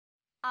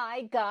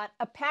I got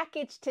a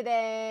package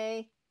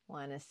today.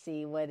 Want to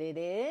see what it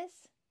is?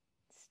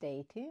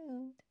 Stay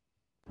tuned.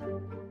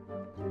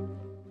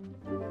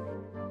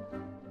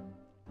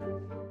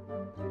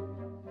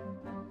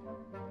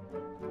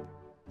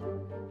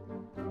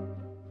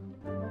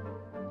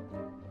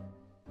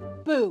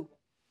 Boo!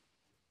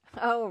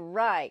 All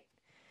right,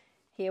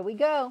 here we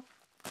go.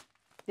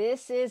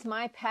 This is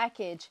my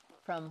package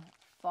from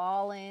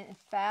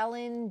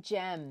Fallon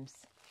Gems.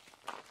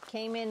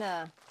 Came in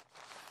a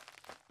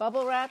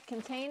bubble wrap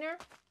container.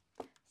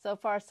 So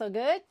far, so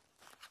good.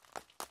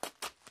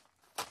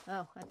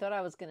 Oh, I thought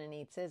I was going to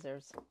need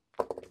scissors.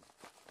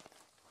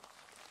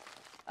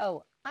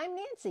 Oh, I'm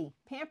Nancy,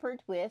 Pampered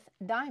with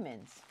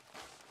Diamonds.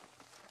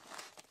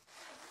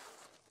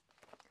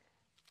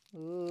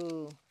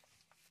 Ooh,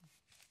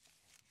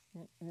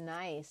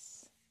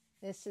 nice.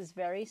 This is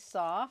very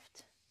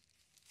soft.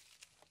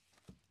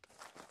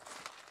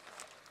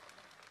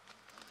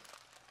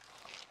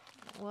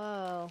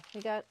 Whoa,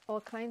 we got all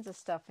kinds of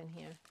stuff in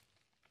here.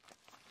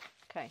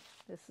 Okay,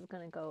 this is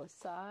going to go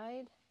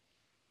aside.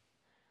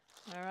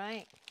 All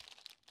right.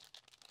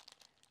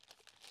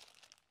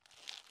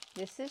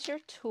 This is your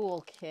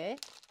toolkit.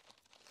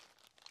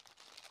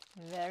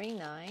 Very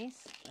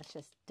nice. Let's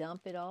just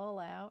dump it all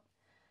out.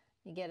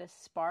 You get a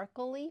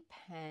sparkly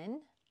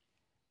pen,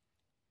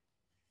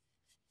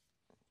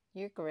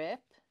 your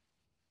grip.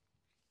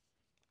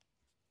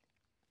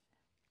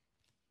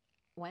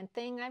 One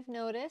thing I've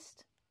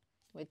noticed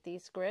with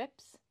these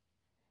grips,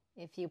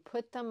 if you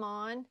put them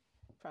on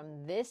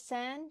from this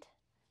end,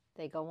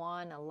 they go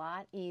on a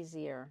lot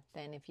easier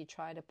than if you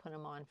try to put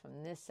them on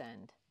from this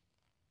end.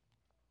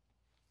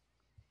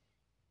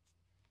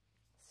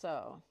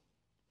 So,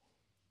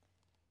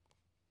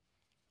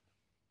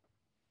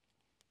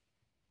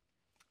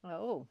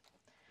 oh,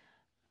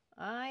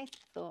 I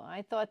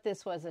thought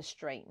this was a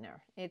straightener.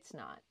 It's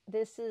not.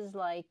 This is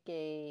like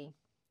a,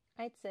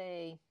 I'd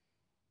say,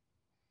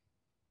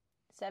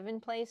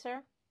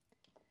 7-placer.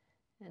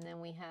 And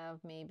then we have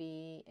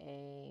maybe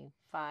a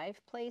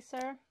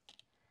 5-placer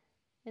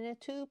and a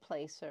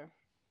 2-placer.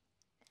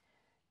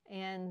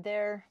 And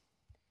they're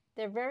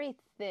very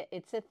thick.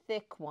 It's a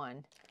thick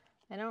one.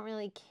 I don't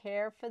really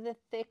care for the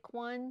thick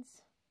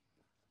ones.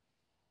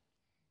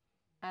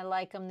 I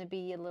like them to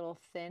be a little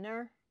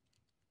thinner.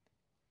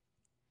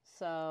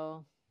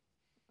 So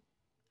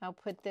I'll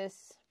put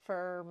this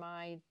for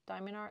my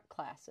diamond art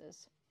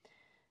classes.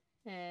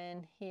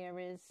 And here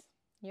is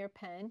your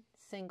pen,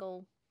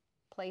 single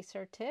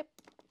placer tip.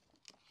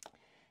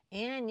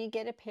 And you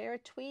get a pair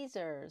of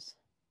tweezers.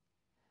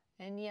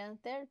 And yeah,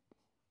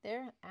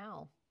 they're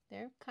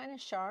kind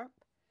of sharp.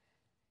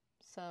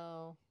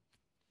 So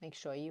make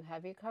sure you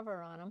have your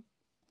cover on them.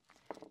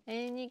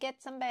 And you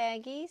get some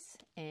baggies,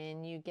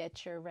 and you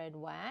get your red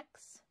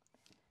wax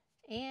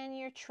and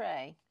your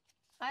tray.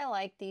 I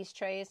like these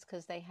trays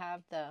because they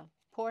have the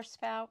pour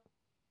spout,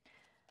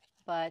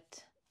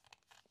 but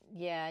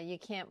yeah, you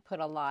can't put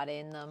a lot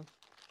in them.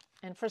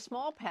 And for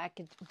small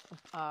package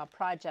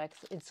projects,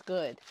 it's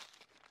good.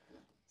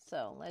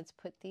 So let's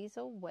put these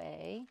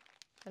away.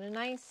 But a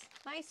nice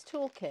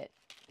toolkit.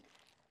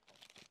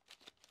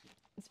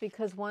 It's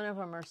because one of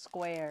them are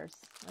squares.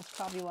 That's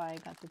probably why I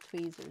got the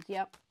tweezers.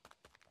 Yep.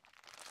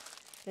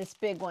 This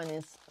big one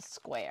is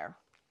square.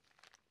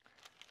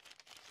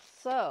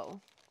 So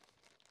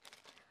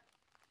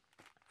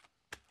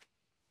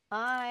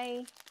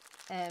I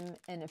am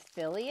an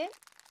affiliate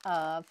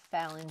of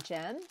Fallon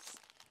Gems,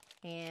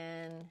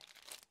 and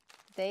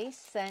they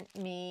sent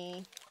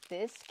me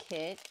this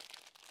kit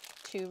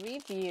to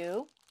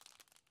review,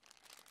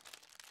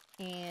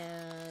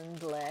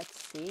 and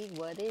let's see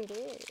what it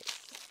is.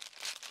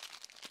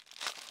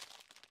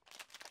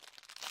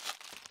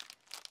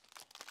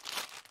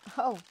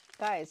 Oh,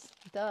 guys,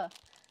 duh.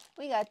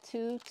 We got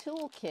 2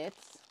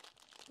 toolkits,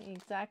 the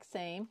exact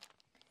same.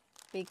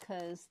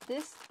 Because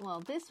this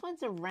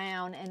one's a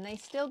round, and they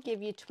still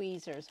give you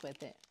tweezers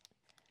with it.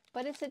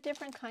 But it's a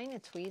different kind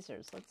of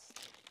tweezers. Let's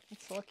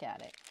look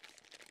at it.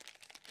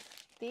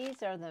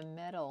 These are the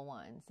metal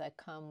ones that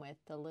come with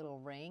the little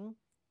ring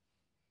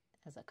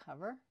as a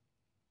cover.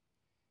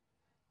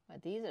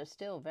 But these are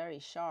still very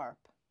sharp.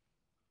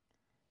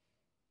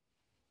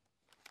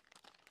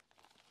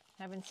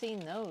 Haven't seen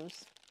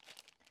those.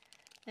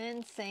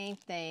 And same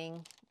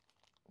thing.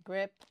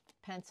 Grip,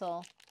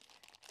 pencil,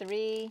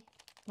 3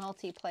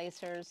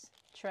 multi-placers,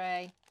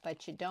 tray, but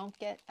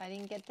I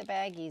didn't get the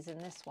baggies in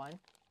this one,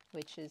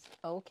 which is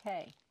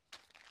okay.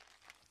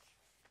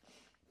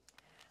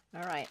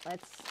 All right,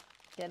 let's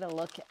get a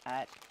look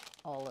at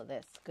all of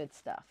this good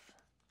stuff.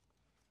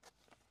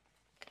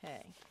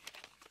 Okay.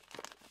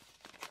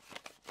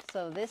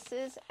 So this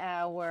is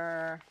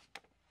our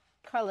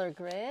color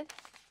grid.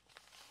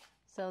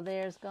 So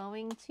there's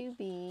going to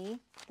be,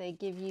 they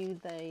give you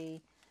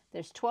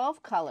there's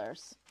 12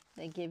 colors.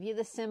 They give you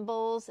the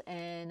symbols,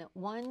 and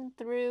 1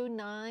 through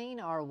 9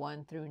 are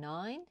 1 through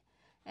 9.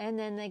 And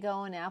then they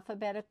go in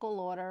alphabetical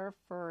order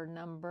for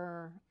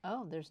number,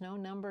 oh, there's no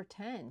number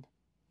 10.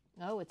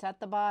 Oh, it's at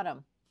the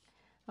bottom.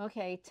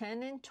 Okay,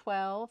 10 and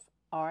 12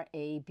 our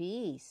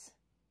ABs.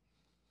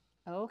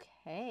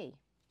 Okay,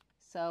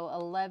 so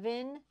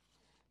 11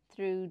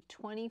 through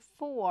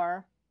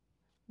 24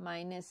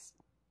 minus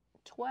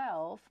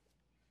 12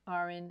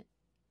 are in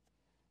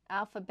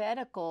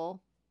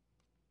alphabetical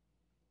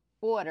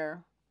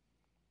order.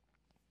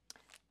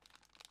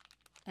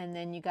 And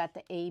then you got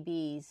the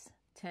ABs,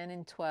 10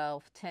 and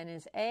 12. 10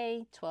 is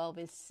A, 12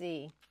 is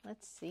C.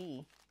 Let's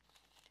see.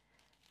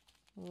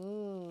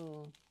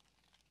 Ooh,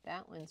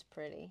 that one's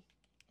pretty.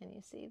 Can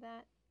you see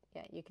that?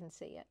 Yeah, you can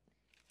see it.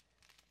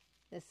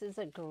 This is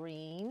a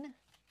green.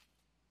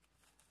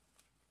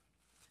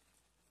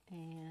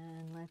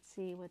 And let's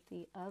see what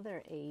the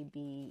other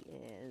AB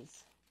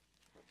is.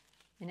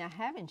 And I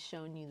haven't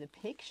shown you the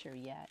picture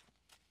yet.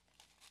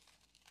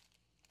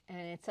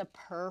 And it's a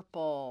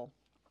purple.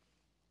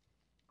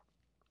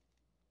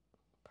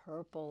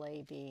 Purple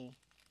AB.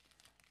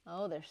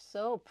 Oh, they're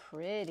so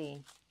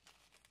pretty.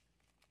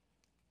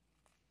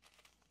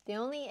 The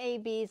only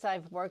ABs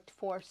I've worked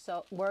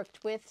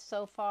with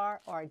so far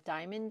are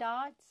Diamond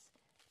Dots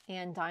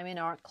and Diamond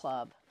Art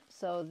Club.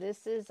 So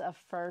this is a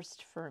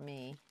first for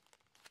me.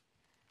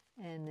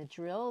 And the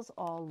drills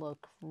all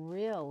look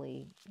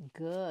really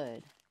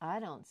good. I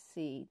don't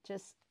see,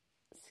 just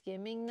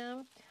skimming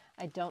them,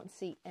 I don't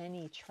see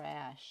any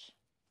trash.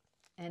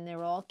 And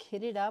they're all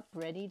kitted up,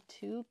 ready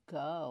to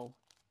go.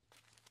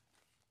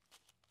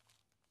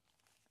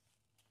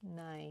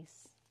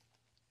 Nice.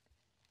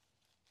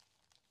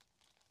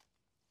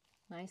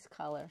 Nice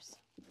colors.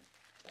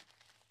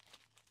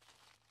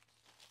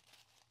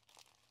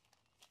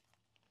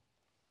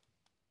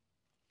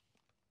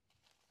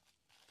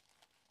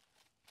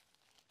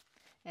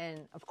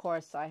 And of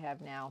course I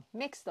have now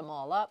mixed them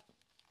all up.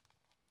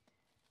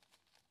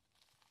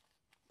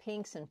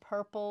 Pinks and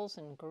purples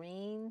and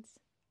greens.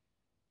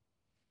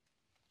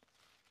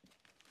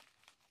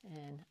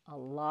 And a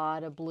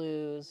lot of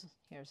blues.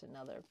 Here's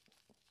another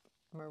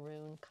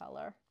maroon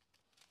color.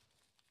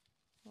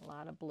 A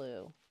lot of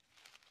blue.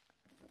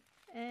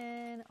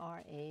 And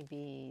our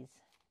ABs.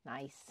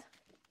 Nice.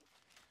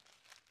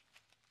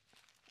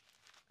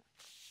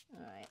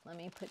 All right, let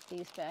me put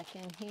these back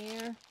in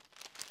here.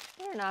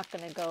 They're not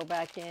going to go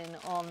back in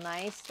all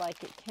nice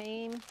like it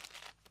came.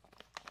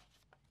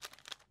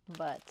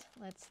 But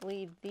let's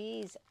leave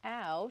these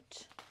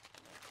out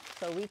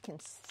so we can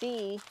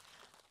see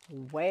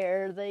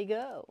where they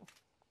go.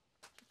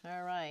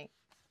 All right.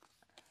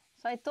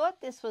 So I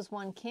thought this was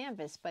one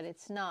canvas, but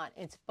it's not.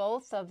 It's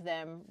both of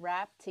them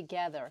wrapped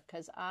together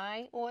because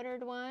I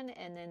ordered one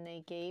and then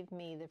they gave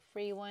me the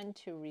free one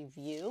to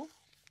review.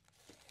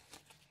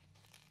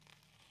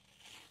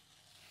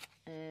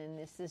 And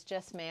this is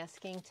just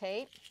masking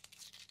tape.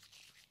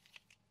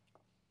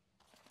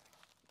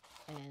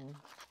 And,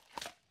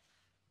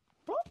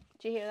 oh,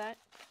 did you hear that?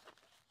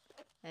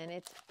 And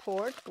it's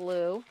poured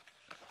glue.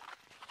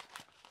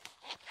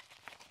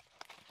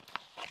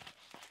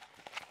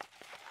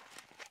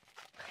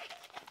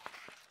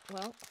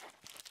 Well,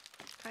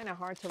 it's kind of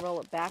hard to roll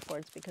it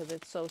backwards because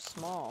it's so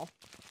small.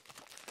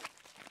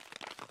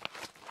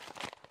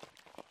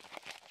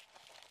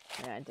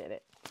 Yeah, I did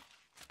it.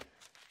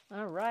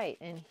 All right,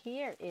 and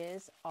here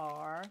is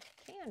our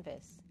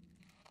canvas.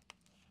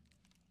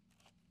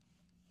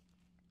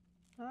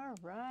 All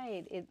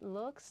right, it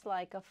looks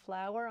like a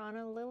flower on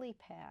a lily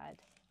pad.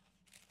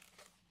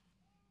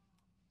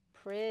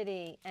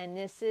 Pretty, and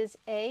this is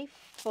a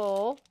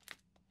full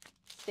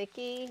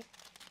sticky.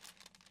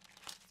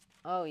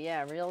 Oh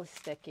yeah, really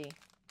sticky.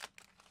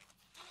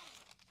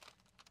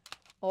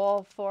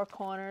 All four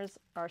corners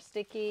are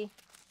sticky.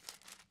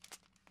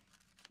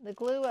 The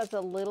glue has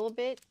a little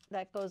bit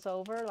that goes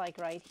over, like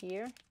right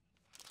here.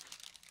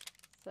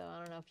 So I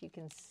don't know if you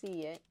can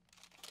see it.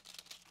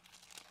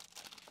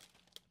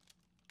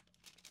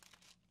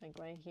 Like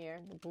right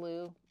here, the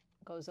glue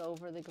goes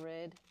over the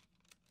grid,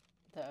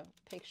 the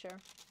picture.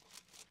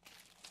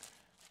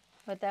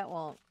 But that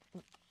won't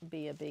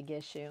be a big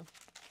issue.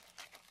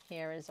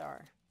 Here is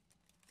our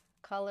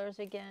colors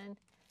again.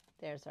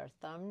 There's our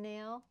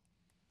thumbnail.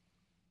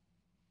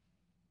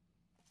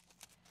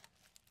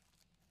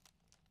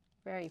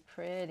 Very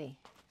pretty.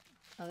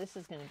 Oh, this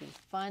is going to be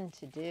fun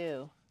to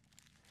do.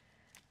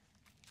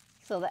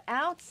 So the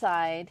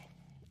outside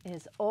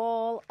is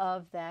all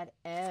of that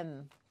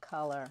M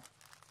color.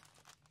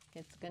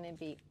 It's going to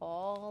be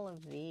all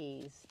of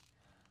these.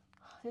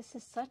 Oh, this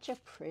is such a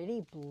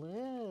pretty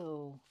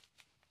blue.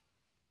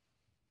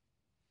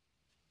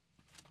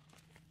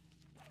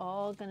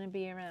 All going to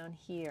be around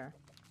here.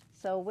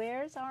 So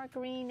where's our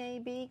green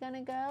AB going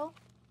to go?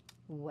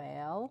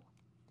 Well,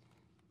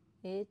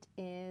 it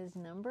is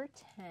number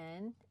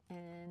 10,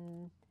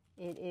 and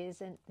it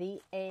isn't the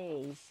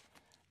A's,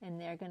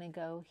 and they're going to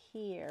go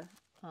here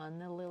on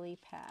the lily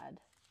pad.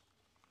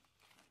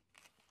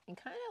 And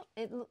kind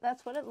of,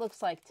 that's what it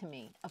looks like to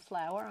me, a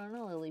flower on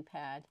a lily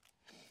pad.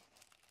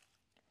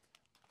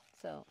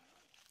 So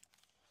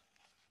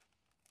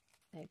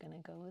they're going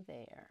to go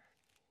there.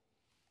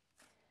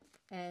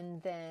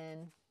 And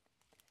then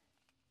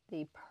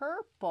the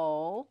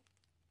purple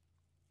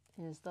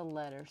is the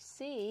letter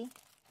C.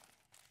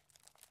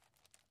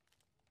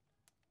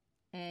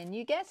 And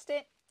you guessed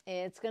it,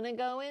 it's going to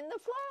go in the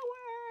flower.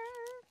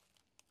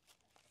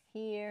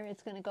 Here,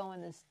 it's going to go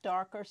in this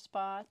darker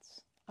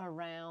spots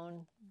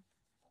around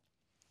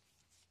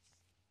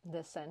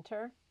the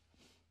center.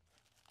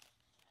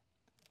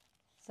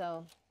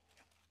 So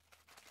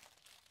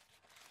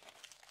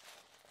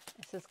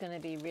this is going to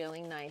be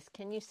really nice.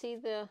 Can you see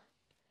the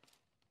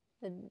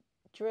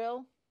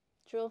drill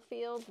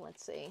field?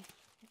 Let's see.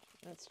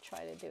 Let's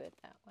try to do it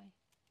that way.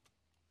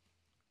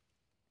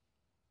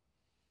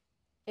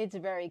 It's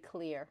very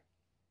clear.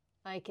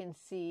 I can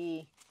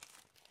see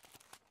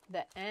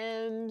the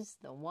M's,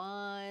 the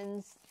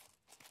 1s,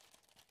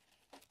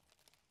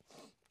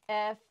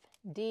 F,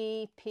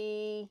 D,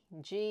 P,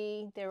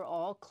 G. They're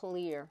all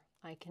clear.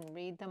 I can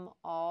read them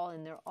all,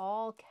 and they're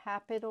all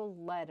capital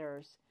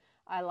letters.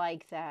 I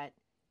like that.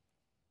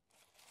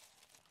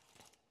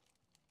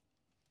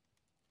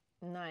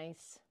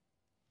 Nice.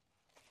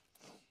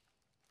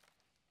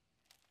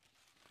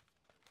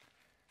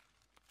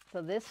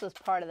 So this was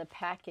part of the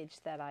package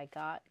that I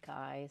got,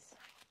 guys.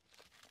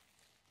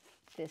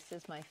 This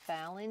is my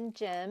Fallon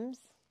Gems.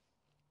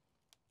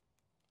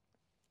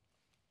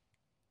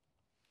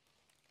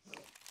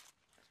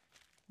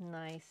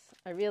 Nice.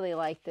 I really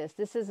like this.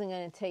 This isn't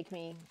going to take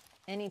me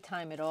any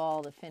time at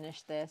all to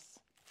finish this.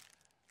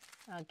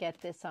 I'll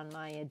get this on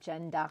my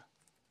agenda.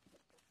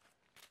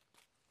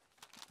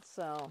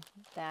 So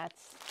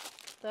that's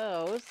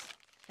those.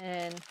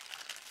 And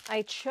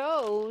I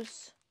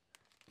chose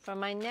for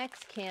my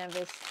next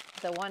canvas,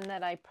 the one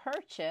that I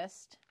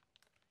purchased,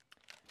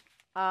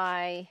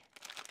 I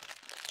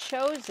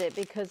chose it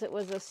because it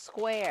was a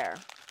square.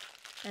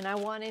 And I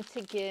wanted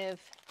to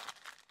give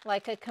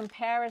like a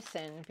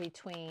comparison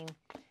between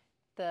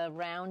the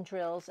round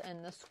drills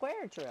and the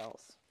square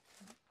drills.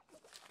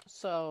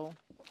 So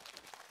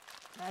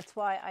that's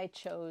why I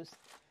chose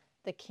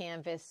the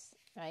canvas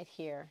right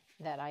here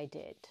that I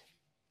did.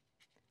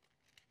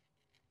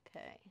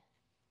 Okay.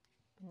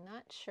 I'm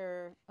not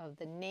sure of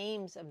the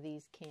names of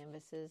these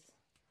canvases.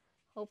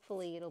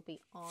 Hopefully it'll be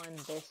on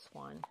this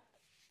one.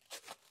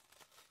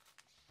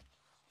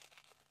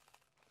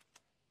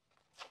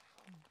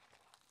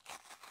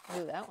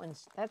 Ooh,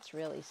 that's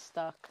really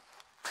stuck.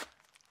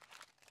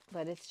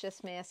 But it's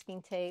just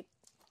masking tape.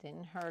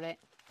 Didn't hurt it.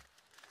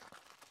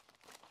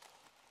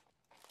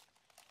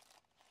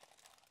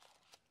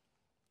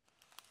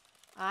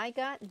 I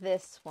got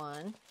this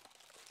one.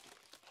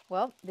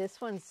 Well,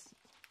 this one's,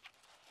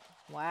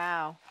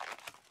 wow.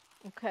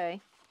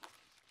 Okay.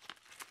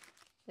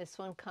 This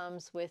one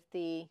comes with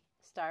the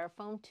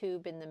styrofoam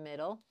tube in the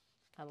middle.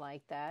 I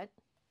like that.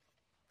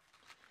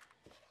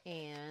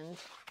 And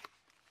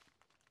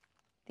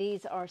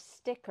these are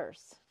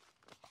stickers.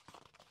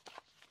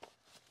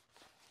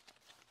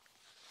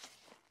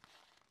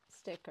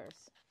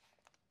 Stickers.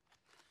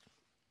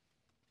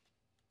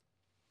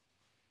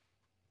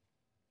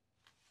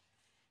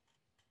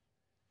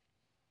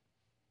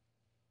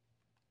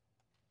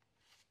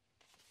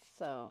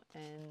 So,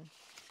 and,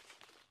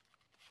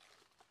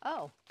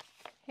 oh,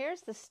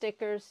 here's the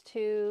stickers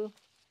to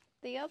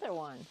the other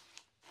one.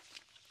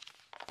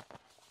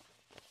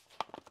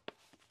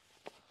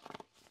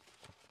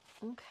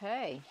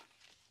 Okay.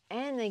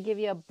 And they give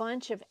you a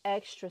bunch of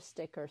extra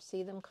stickers.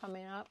 See them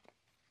coming up?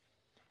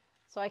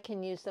 So I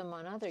can use them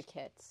on other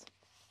kits.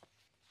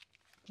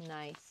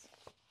 Nice.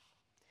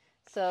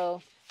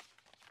 So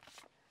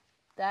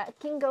that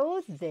can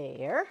go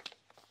there.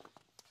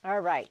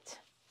 All right.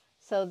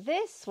 So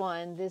this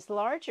one, this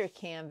larger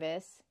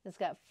canvas, has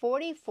got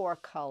 44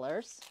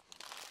 colors.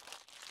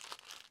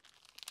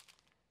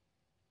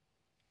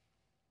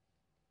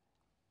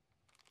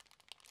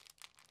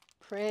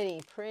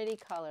 Pretty, pretty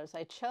colors.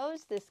 I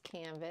chose this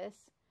canvas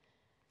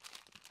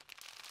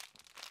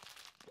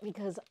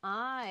because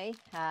I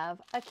have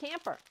a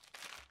camper.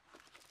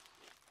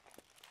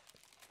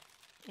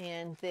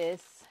 And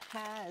this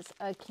has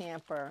a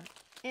camper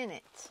in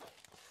it.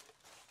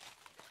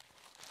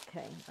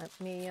 Okay, let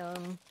me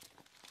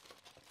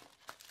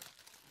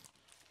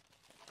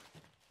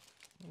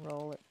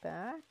roll it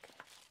back.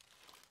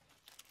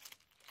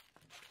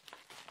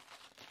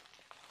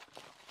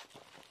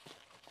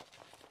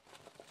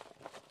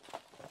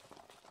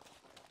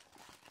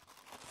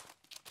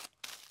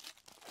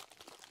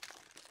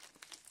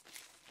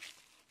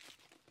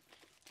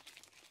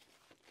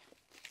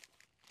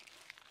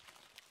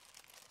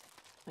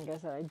 Like I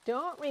said, I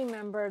don't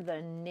remember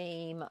the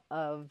name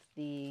of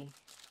the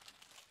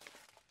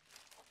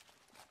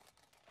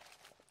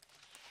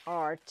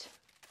art,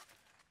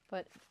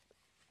 but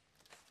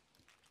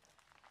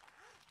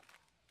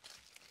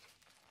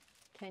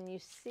can you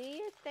see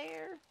it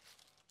there?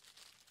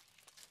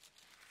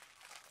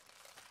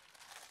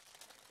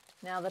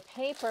 Now the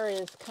paper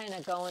is kind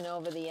of going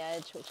over the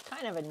edge, which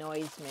kind of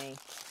annoys me,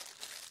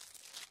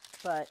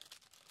 but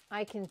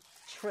I can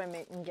trim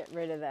it and get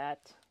rid of that.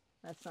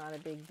 That's not a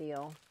big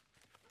deal.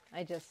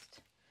 I just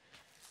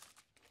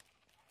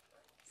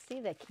see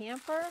the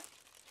camper.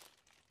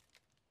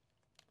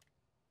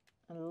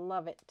 I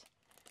love it.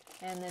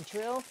 And the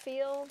drill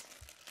field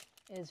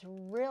is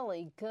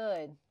really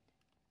good.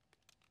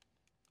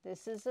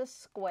 This is a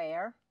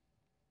square.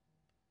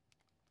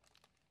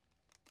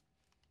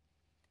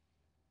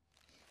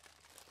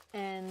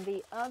 And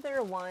the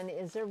other one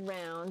is a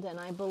round, and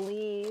I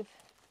believe,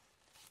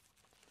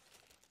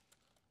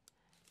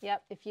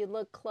 yep, if you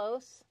look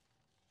close,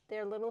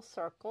 they're little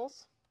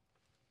circles.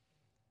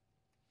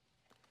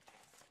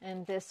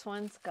 And this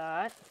one's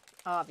got,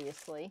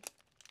 obviously,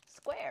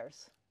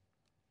 squares.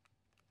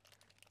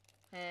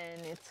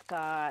 And it's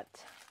got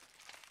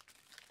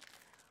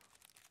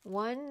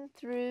 1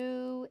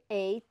 through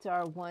 8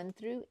 are 1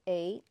 through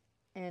 8,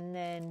 and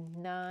then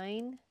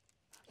 9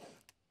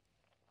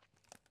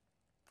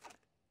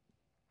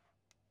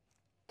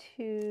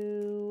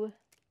 to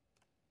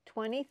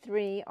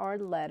 23 are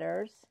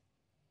letters,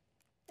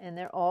 and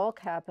they're all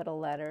capital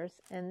letters.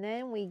 And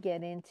then we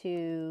get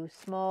into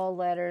small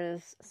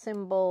letters,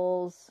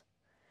 symbols.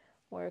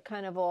 We're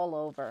kind of all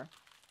over.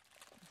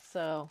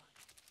 So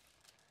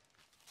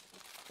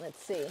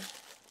let's see.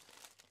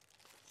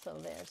 So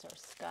there's our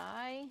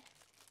sky,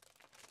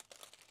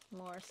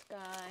 more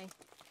sky.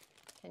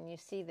 Can you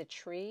see the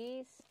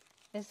trees?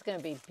 This is going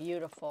to be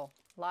beautiful.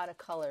 A lot of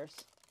colors.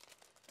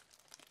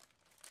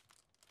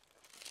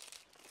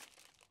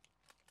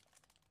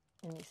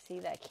 And you see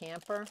that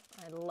camper?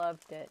 I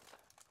loved it.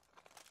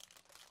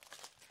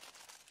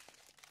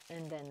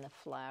 And then the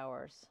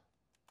flowers.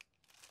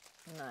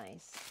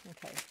 Nice.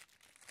 Okay.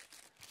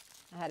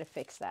 I had to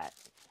fix that.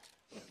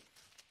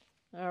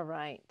 All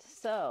right.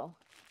 So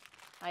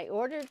I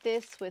ordered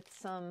this with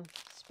some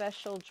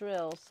special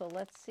drills. So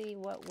let's see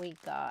what we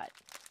got.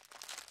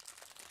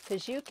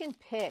 Because you can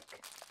pick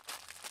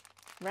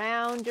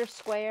round or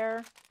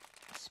square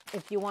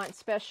if you want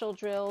special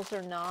drills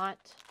or not.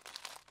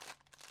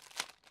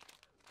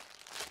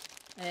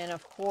 And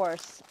of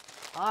course,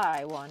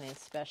 I wanted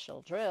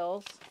special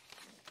drills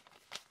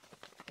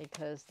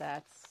because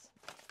that's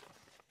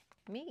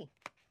me.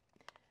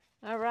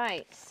 All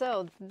right,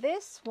 so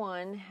this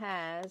one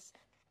has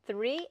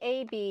 3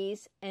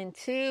 ABs and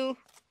 2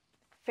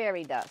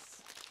 fairy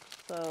dusts.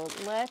 So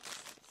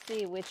let's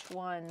see which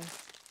ones.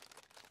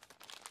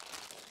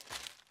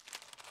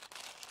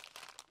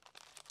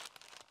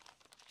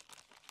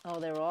 Oh,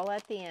 they're all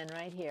at the end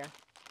right here.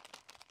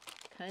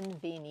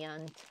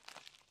 Convenient.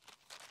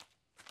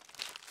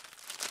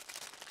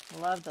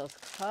 Love those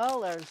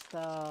colors,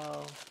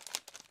 though.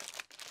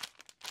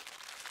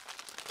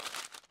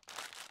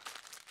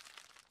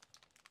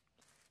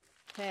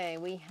 Okay,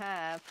 we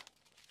have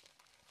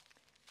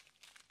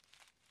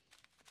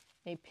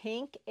a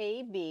pink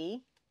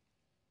AB,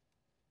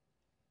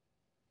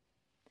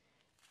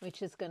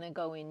 which is going to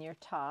go in your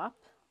top,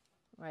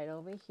 right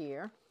over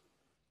here.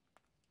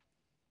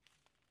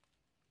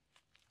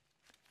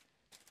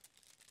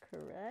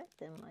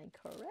 Correct? Am I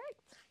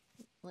correct?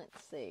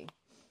 Let's see.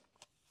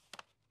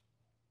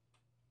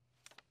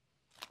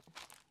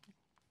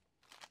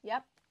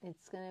 Yep,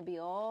 it's going to be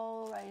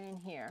all right in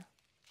here.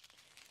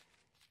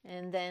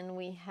 And then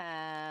we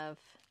have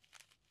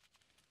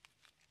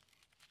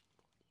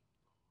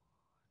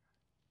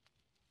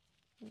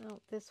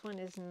no, this one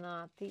is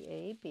not the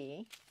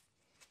AB.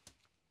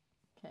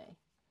 Okay,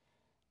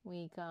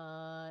 we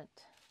got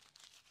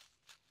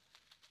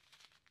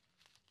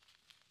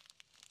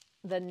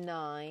the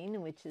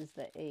 9, which is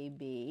the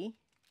AB.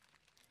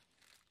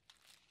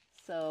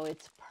 So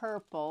it's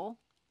purple.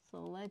 So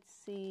let's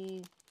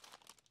see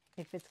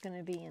if it's going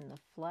to be in the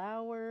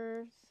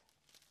flowers.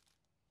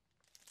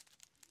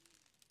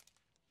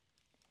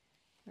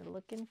 We're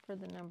looking for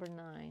the number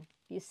 9.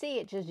 If you see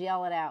it, just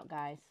yell it out,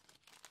 guys.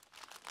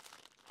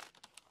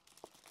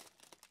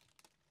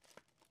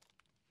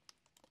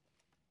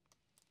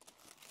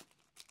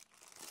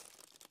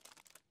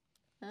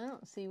 I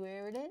don't see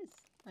where it is.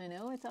 I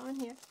know it's on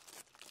here.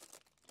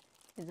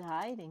 It's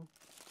hiding.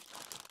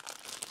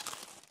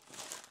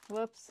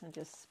 Whoops, I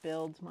just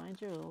spilled my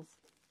jewels.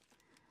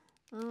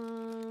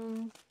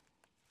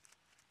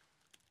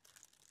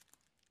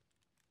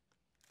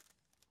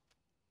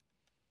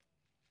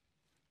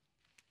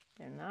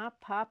 They're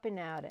not popping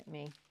out at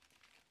me.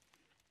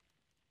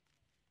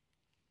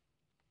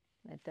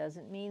 That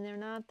doesn't mean they're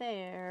not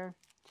there.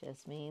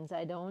 Just means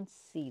I don't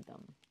see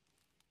them.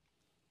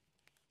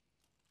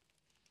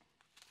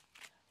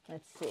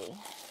 Let's see.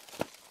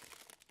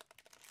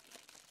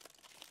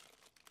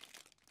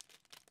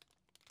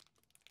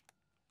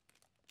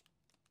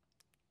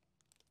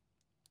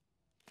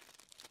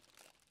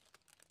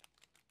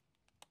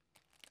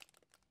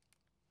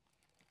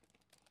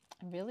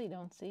 I really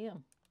don't see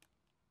them.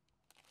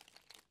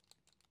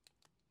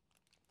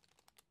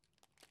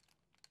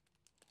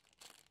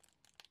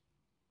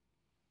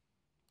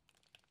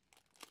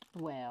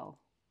 Well,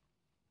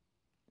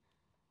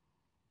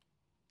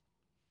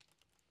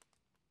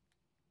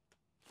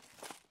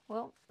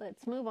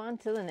 let's move on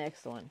to the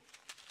next one,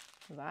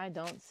 because I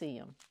don't see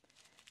them.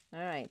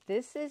 All right,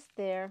 this is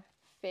their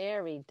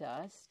fairy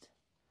dust.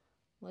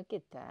 Look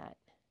at that.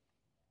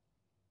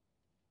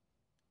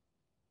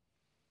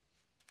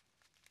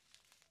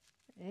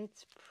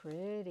 It's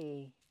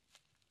pretty.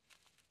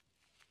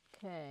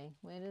 Okay,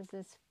 where does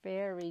this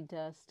fairy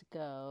dust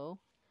go?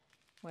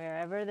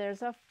 wherever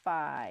there's a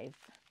 5.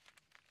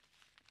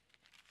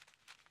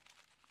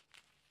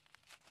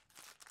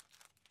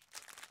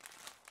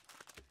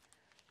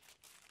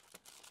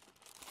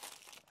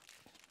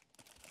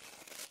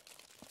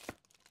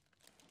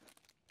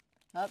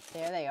 Oh,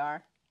 there they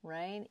are,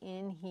 right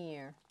in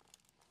here.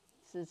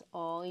 This is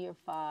all your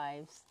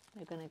 5s.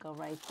 They're going to go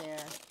right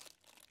there.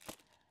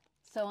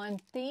 So I'm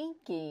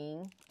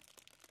thinking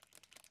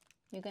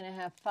you're going to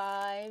have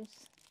 5s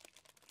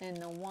and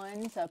the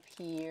 1s up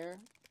here.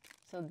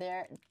 So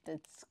there, the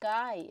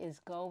sky is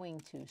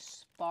going to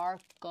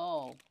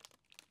sparkle.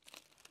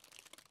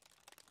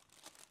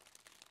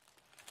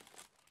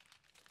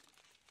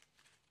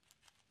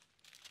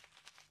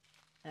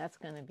 That's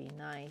going to be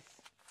nice.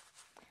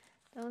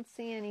 Don't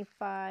see any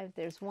 5.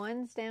 There's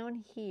 1s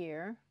down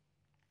here.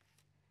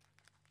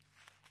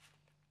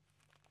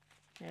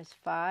 There's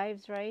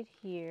 5s right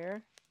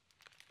here.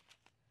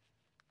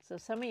 So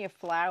some of your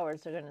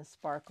flowers are going to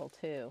sparkle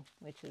too,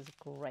 which is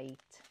great.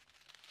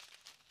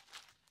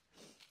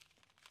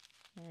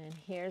 And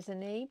here's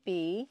an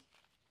AB.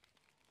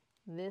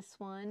 This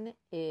one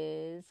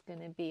is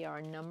going to be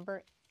our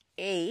number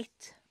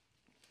 8.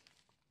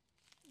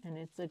 And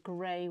it's a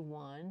gray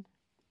one.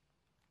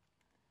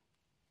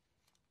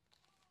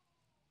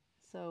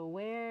 So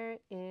where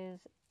is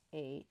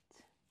 8?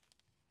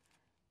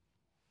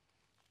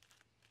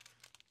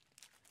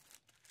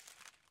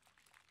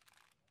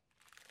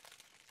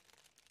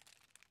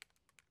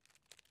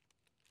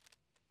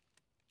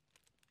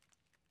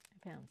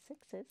 I found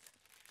 6s.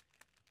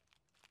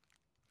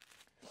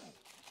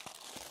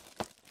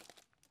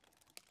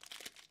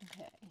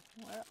 Okay,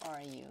 where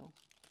are you?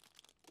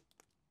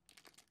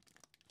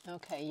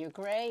 Okay, your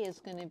gray is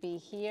going to be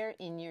here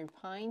in your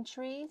pine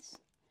trees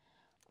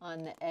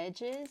on the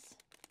edges.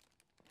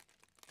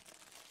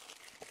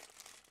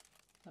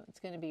 So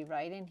it's going to be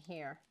right in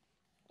here,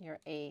 your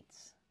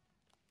 8s.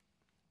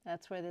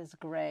 That's where this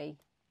gray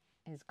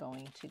is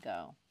going to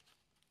go.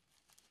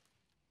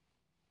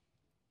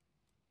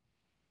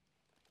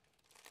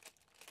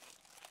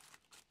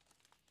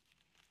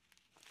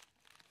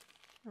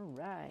 All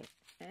right,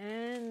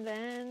 and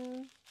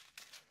then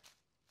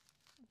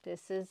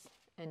this is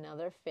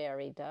another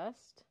fairy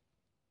dust.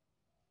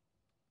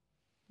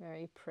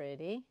 Very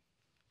pretty.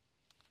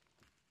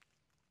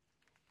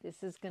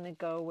 This is going to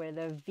go where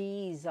the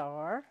V's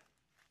are.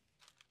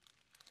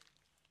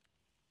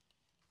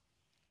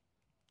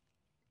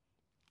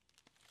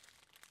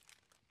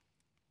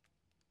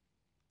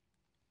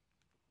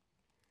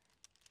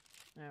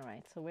 All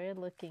right, so we're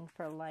looking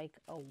for like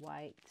a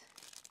white.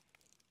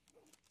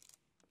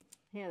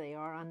 Here they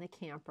are on the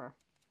camper.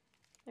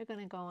 They're going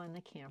to go on the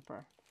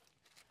camper.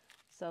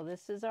 So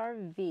this is our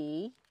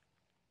V.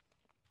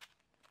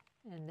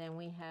 And then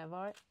we have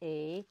our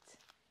 8.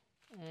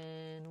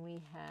 And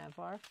we have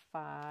our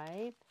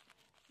 5.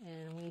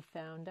 And we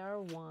found our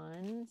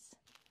 1s.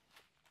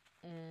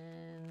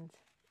 And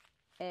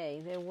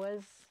A. There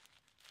was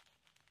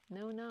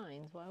no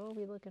 9s. Why were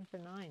we looking for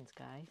 9s,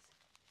 guys?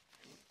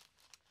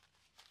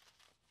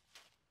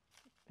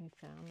 We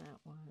found that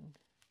one.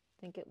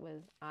 I think it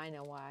was, I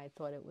know why I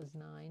thought it was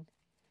 9.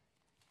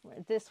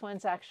 This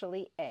one's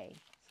actually A.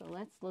 So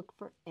let's look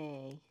for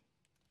A.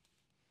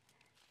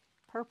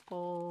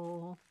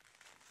 Purple.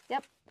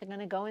 Yep, they're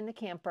going to go in the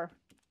camper.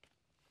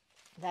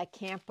 That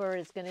camper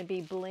is going to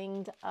be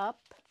blinged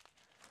up.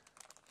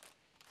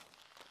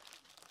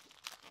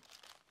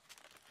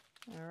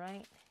 All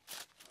right.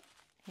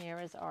 Here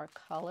is our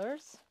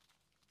colors.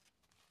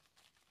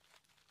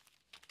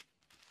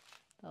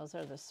 Those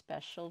are the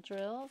special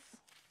drills.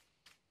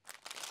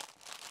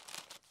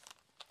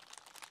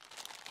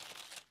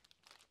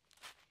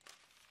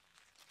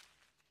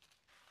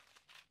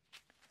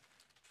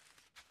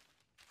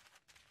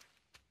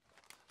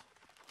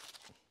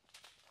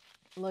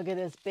 Look at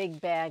this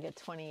big bag of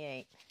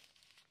 28.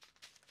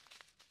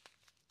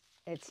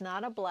 It's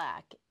not a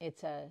black,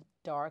 it's a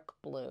dark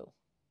blue.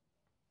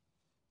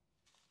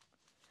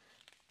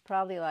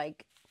 Probably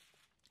like,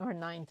 or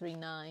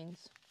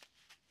 939s.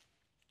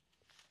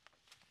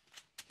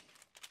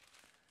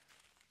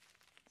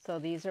 So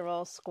these are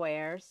all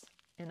squares,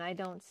 and I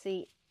don't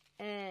see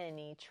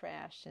any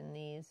trash in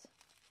these.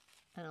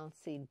 I don't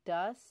see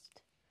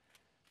dust.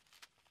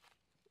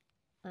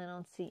 I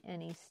don't see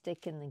any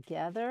sticking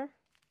together.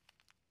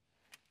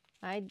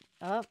 I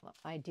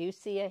do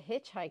see a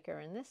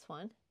hitchhiker in this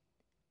one.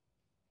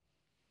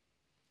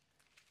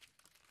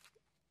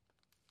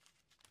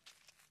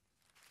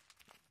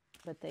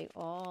 But they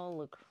all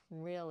look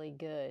really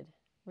good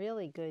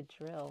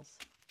drills.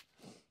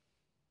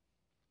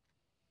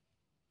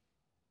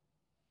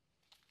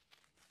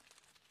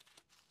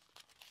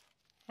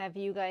 Have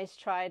you guys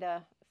tried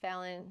a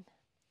Fallon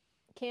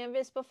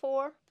canvas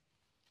before?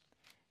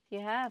 If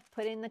you have,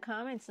 put it in the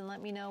comments and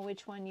let me know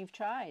which one you've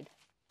tried.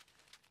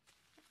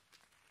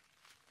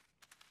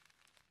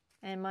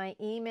 And my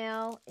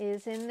email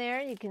is in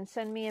there. You can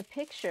send me a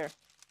picture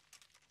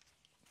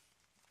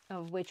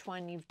of which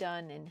one you've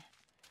done, and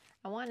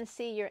I want to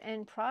see your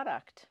end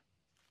product.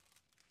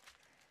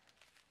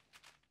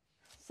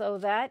 So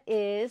that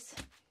is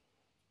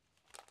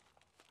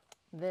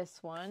this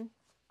one.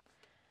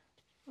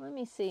 Let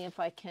me see if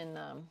I can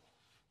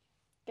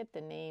get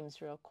the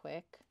names real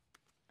quick.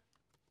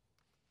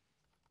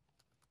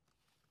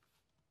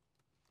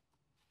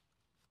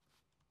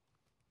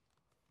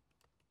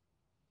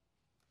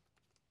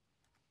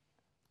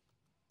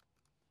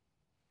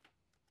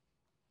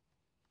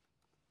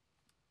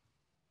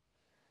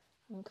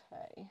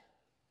 Okay.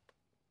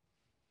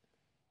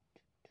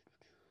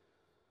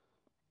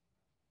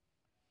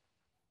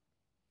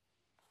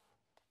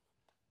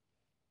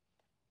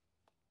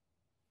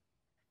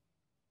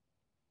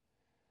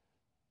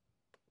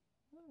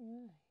 All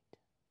right.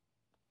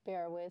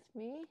 Bear with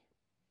me.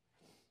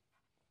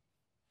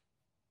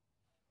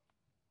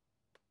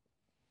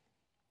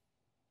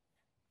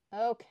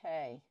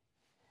 Okay.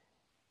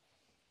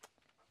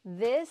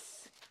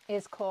 This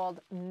is called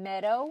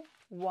Meadow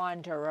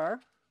Wanderer,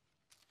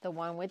 the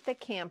one with the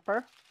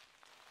camper.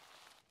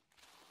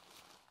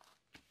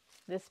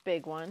 This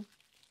big one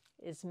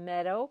is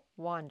Meadow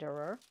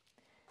Wanderer.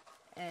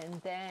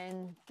 And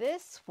then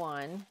this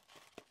one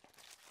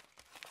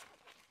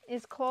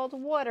is called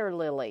Water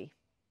Lily.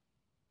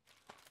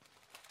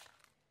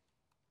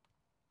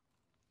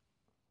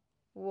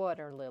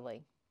 Water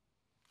Lily.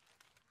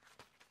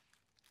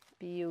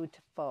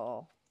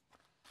 Beautiful.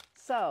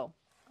 So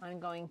I'm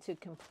going to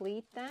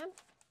complete them.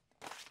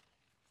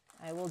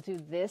 I will do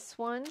this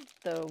one,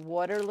 the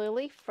Water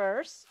Lily,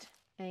 first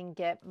and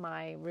get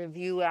my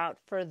review out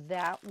for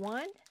that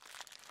one.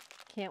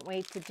 Can't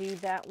wait to do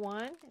that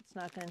one. It's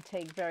not going to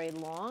take very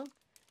long.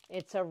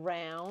 It's a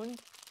round.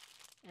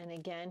 And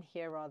again,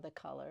 here are the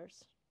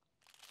colors.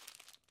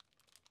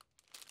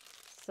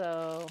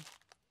 So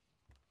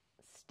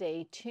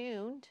stay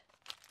tuned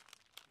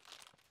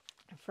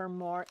for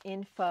more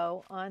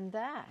info on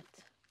that.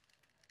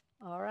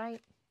 All right,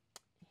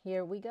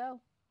 here we go.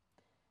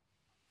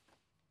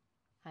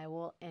 I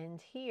will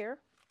end here.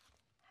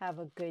 Have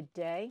a good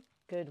day,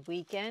 good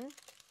weekend,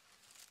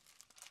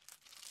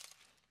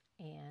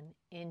 and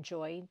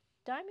enjoy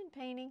diamond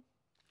painting.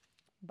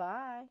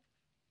 Bye.